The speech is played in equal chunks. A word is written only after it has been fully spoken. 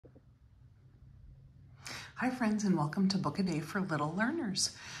Hi friends, and welcome to Book a Day for Little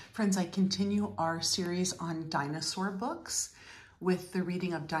Learners. Friends, I continue our series on dinosaur books with the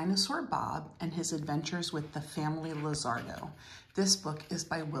reading of Dinosaur Bob and his adventures with the family Lazardo. This book is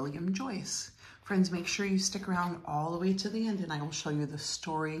by William Joyce. Friends, make sure you stick around all the way to the end and I will show you the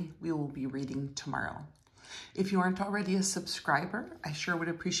story we will be reading tomorrow. If you aren't already a subscriber, I sure would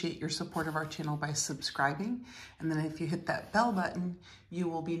appreciate your support of our channel by subscribing. And then if you hit that bell button, you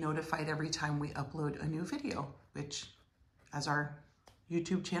will be notified every time we upload a new video, which, as our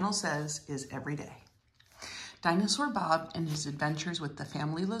YouTube channel says, is every day. Dinosaur Bob and His Adventures with the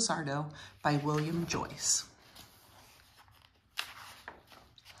Family Lazardo by William Joyce.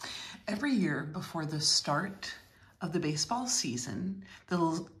 Every year before the start of the baseball season, the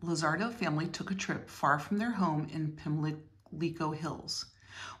Lazardo family took a trip far from their home in Pimlico Hills.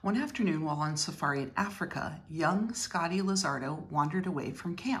 One afternoon while on safari in Africa, young Scotty Lazardo wandered away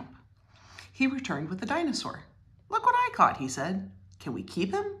from camp. He returned with a dinosaur. "Look what I caught," he said. "Can we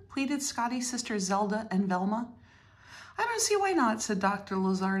keep him?" pleaded Scotty's sisters Zelda and Velma. "I don't see why not," said Dr.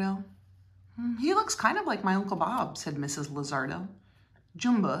 Lazardo. "He looks kind of like my Uncle Bob," said Mrs. Lazardo.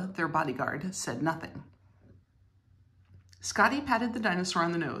 Jumba, their bodyguard, said nothing. Scotty patted the dinosaur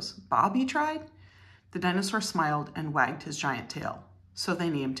on the nose. "Bob," he tried. The dinosaur smiled and wagged his giant tail. So they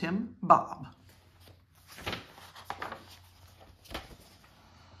named him Bob.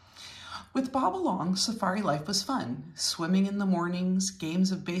 With Bob along, safari life was fun. Swimming in the mornings,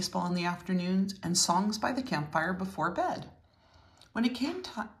 games of baseball in the afternoons, and songs by the campfire before bed. When it came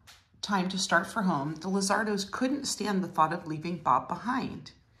time to start for home, the Lazardos couldn't stand the thought of leaving Bob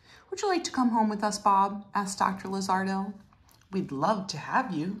behind. "Would you like to come home with us, Bob?" asked Dr. Lazardo. "We'd love to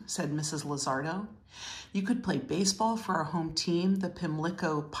have you," said Mrs. Lazardo. "You could play baseball for our home team, the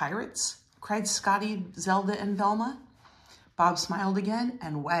Pimlico Pirates," cried Scotty, Zelda, and Velma. Bob smiled again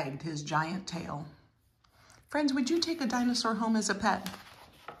and wagged his giant tail. Friends, would you take a dinosaur home as a pet?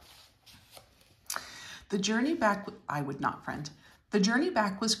 The journey back, I would not, friend. The journey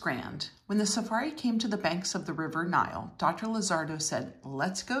back was grand. When the safari came to the banks of the River Nile, Dr. Lazardo said,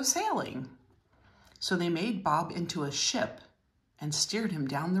 "Let's go sailing." So they made Bob into a ship and steered him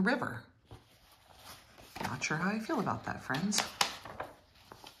down the river. Not sure how I feel about that, friends.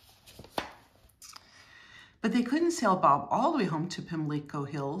 But they couldn't sail Bob all the way home to Pimlico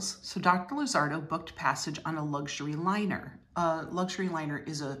Hills, so Dr. Lazardo booked passage on a luxury liner. A luxury liner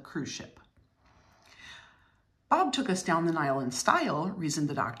is a cruise ship. "Bob took us down the Nile in style," reasoned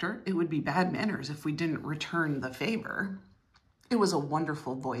the doctor. "It would be bad manners if we didn't return the favor." It was a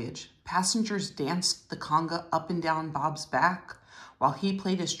wonderful voyage. Passengers danced the conga up and down Bob's back while he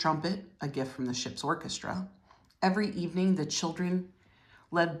played his trumpet, a gift from the ship's orchestra. Every evening, the children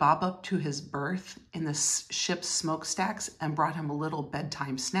led Bob up to his berth in the ship's smokestacks and brought him a little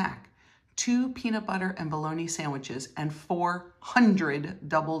bedtime snack, 2 peanut butter and bologna sandwiches, and 400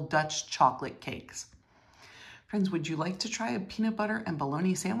 double Dutch chocolate cakes. Friends, would you like to try a peanut butter and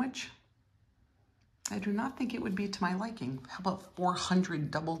bologna sandwich? I do not think it would be to my liking. How about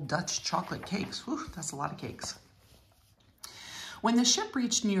 400 double Dutch chocolate cakes? Whew, that's a lot of cakes. When the ship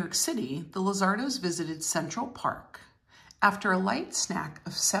reached New York City, the Lazardos visited Central Park. After a light snack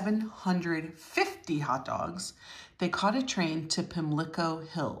of 750 hot dogs, they caught a train to Pimlico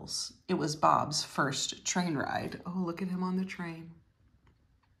Hills. It was Bob's first train ride. Oh, look at him on the train.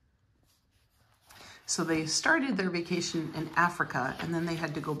 So they started their vacation in Africa and then they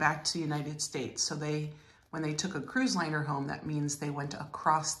had to go back to the United States. So when they took a cruise liner home, that means they went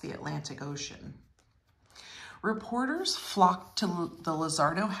across the Atlantic Ocean. Reporters flocked to the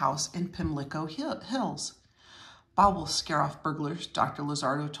Lazardo house in Pimlico Hills. "Bob will scare off burglars," Dr.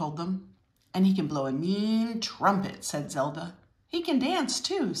 Lazardo told them. "And he can blow a mean trumpet," said Zelda. "He can dance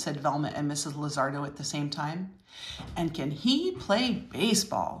too," said Velma and Mrs. Lazardo at the same time. "And can he play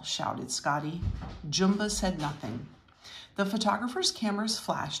baseball?" shouted Scotty. Jumba said nothing. The photographers' cameras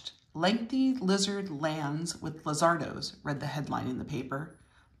flashed. "Lengthy lizard lands with Lazardos," read the headline in the paper.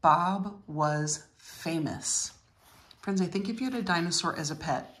 Bob was famous. Friends, I think if you had a dinosaur as a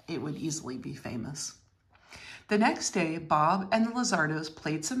pet, it would easily be famous. The next day, Bob and the Lazardos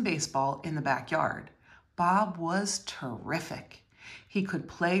played some baseball in the backyard. Bob was terrific. He could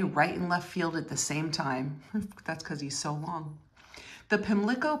play right and left field at the same time. That's because he's so long. The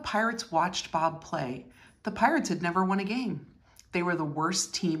Pimlico Pirates watched Bob play. The Pirates had never won a game. They were the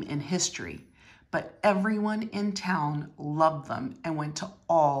worst team in history, but everyone in town loved them and went to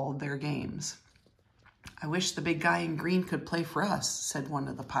all their games. "I wish the big guy in green could play for us," said one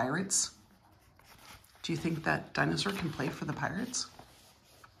of the pirates. Do you think that dinosaur can play for the Pirates?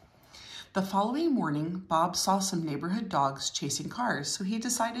 The following morning, Bob saw some neighborhood dogs chasing cars, so he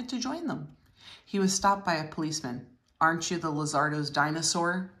decided to join them. He was stopped by a policeman. "Aren't you the Lazardo's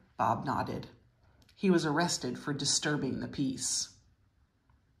dinosaur?" Bob nodded. He was arrested for disturbing the peace.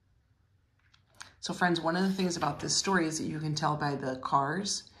 So friends, one of the things about this story is that you can tell by the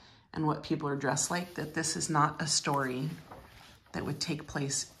cars and what people are dressed like that this is not a story that would take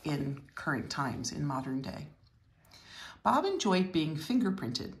place in current times, in modern day. Bob enjoyed being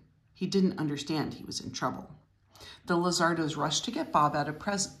fingerprinted. He didn't understand he was in trouble. The Lazardos rushed to get Bob out of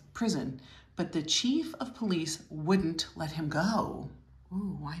prison, but the chief of police wouldn't let him go.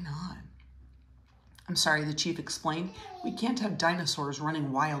 Ooh, why not? "I'm sorry," the chief explained. "We can't have dinosaurs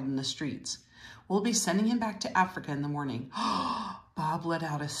running wild in the streets. We'll be sending him back to Africa in the morning." Bob let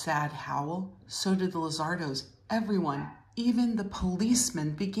out a sad howl. So did the Lazardos. Everyone, even the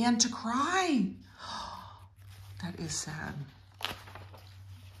policeman, began to cry. That is sad.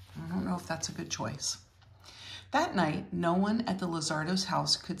 I don't know if that's a good choice. That night, no one at the Lazardos'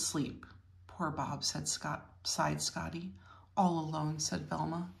 house could sleep. "Poor Bob," sighed Scotty. "All alone," said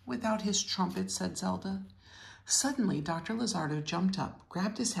Velma. "Without his trumpet," said Zelda. Suddenly, Dr. Lazardo jumped up,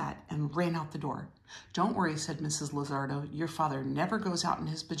 grabbed his hat, and ran out the door. "Don't worry," said Mrs. Lazardo. "Your father never goes out in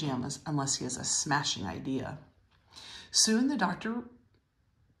his pajamas unless he has a smashing idea." Soon the doctor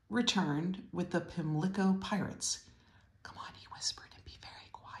returned with the Pimlico pirates. "Come on," he whispered, "and be very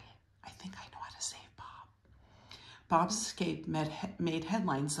quiet. I think I know how to save Bob." Bob's escape made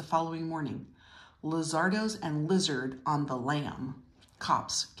headlines the following morning. "Lazardos and lizard on the lam.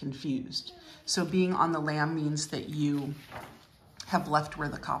 Cops confused." So being on the lam means that you have left where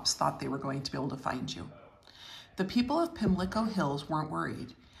the cops thought they were going to be able to find you. The people of Pimlico Hills weren't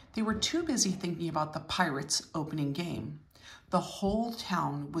worried. They were too busy thinking about the Pirates' opening game. The whole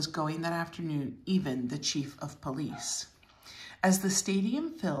town was going that afternoon, even the chief of police. As the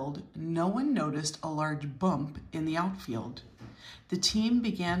stadium filled, no one noticed a large bump in the outfield. The team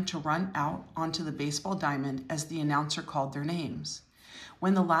began to run out onto the baseball diamond as the announcer called their names.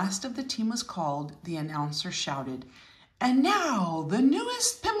 When the last of the team was called, the announcer shouted, "And now, the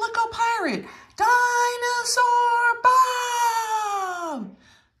newest Pimlico pirate, Dinosaur Bob!"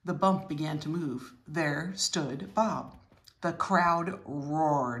 The bump began to move. There stood Bob. The crowd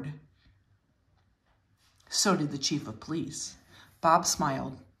roared. So did the chief of police. Bob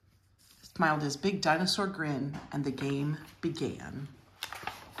smiled his big dinosaur grin, and the game began.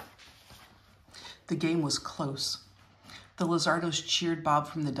 The game was close. The Lazardos cheered Bob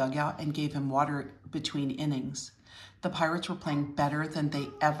from the dugout and gave him water between innings. The Pirates were playing better than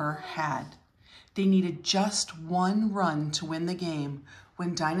they ever had. They needed just one run to win the game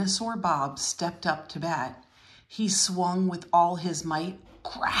when Dinosaur Bob stepped up to bat. He swung with all his might.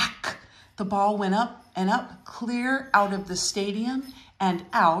 Crack! The ball went up and up, clear out of the stadium and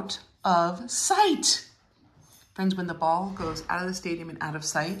out of sight. Friends, when the ball goes out of the stadium and out of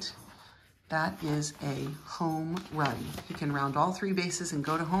sight, that is a home run. He can round all 3 bases and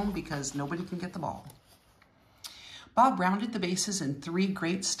go to home because nobody can get the ball. Bob rounded the bases in 3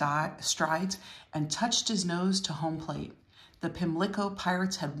 great strides and touched his nose to home plate. The Pimlico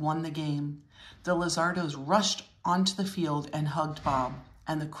Pirates had won the game. The Lazardos rushed onto the field and hugged Bob,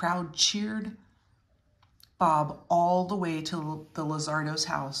 and the crowd cheered Bob all the way to the Lazardos'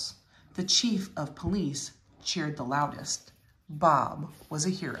 house. The chief of police cheered the loudest. Bob was a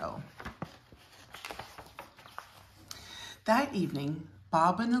hero. That evening,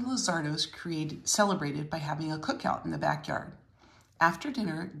 Bob and the Lazardos celebrated by having a cookout in the backyard. After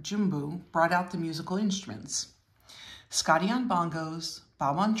dinner, Jumbo brought out the musical instruments. Scotty on bongos,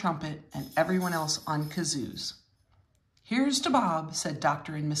 Bob on trumpet, and everyone else on kazoos. "Here's to Bob," said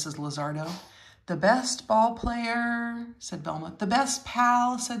Dr. and Mrs. Lazardo. "The best ball player," said Velma. "The best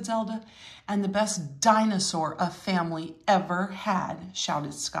pal," said Zelda. "And the best dinosaur a family ever had,"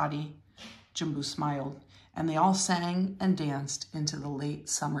 shouted Scotty. Jumbo smiled, and they all sang and danced into the late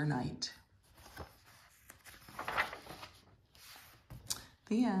summer night.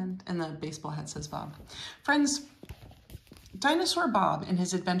 The end. And the baseball hat says Bob. Friends, Dinosaur Bob and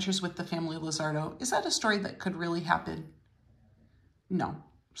his adventures with the family Lazardo, is that a story that could really happen? No.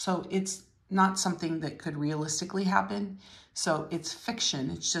 So it's not something that could realistically happen. So it's fiction.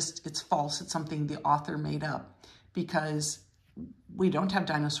 It's false. It's something the author made up because we don't have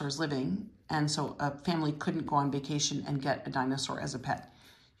dinosaurs living. And so a family couldn't go on vacation and get a dinosaur as a pet.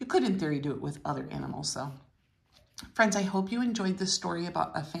 You could, in theory, do it with other animals, though. Friends, I hope you enjoyed this story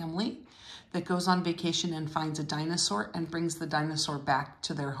about a family that goes on vacation and finds a dinosaur and brings the dinosaur back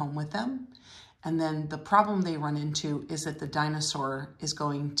to their home with them. And then the problem they run into is that the dinosaur is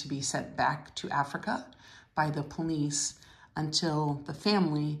going to be sent back to Africa by the police until the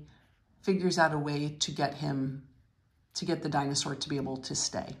family figures out a way to get the dinosaur to be able to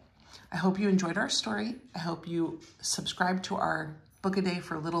stay. I hope you enjoyed our story. I hope you subscribe to our Book a Day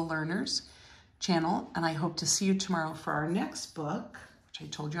for Little Learners channel, and I hope to see you tomorrow for our next book, which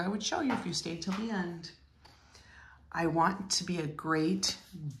I told you I would show you if you stayed till the end. I want to be a great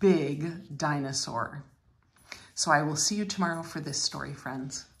big dinosaur. So I will see you tomorrow for this story,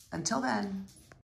 friends. Until then.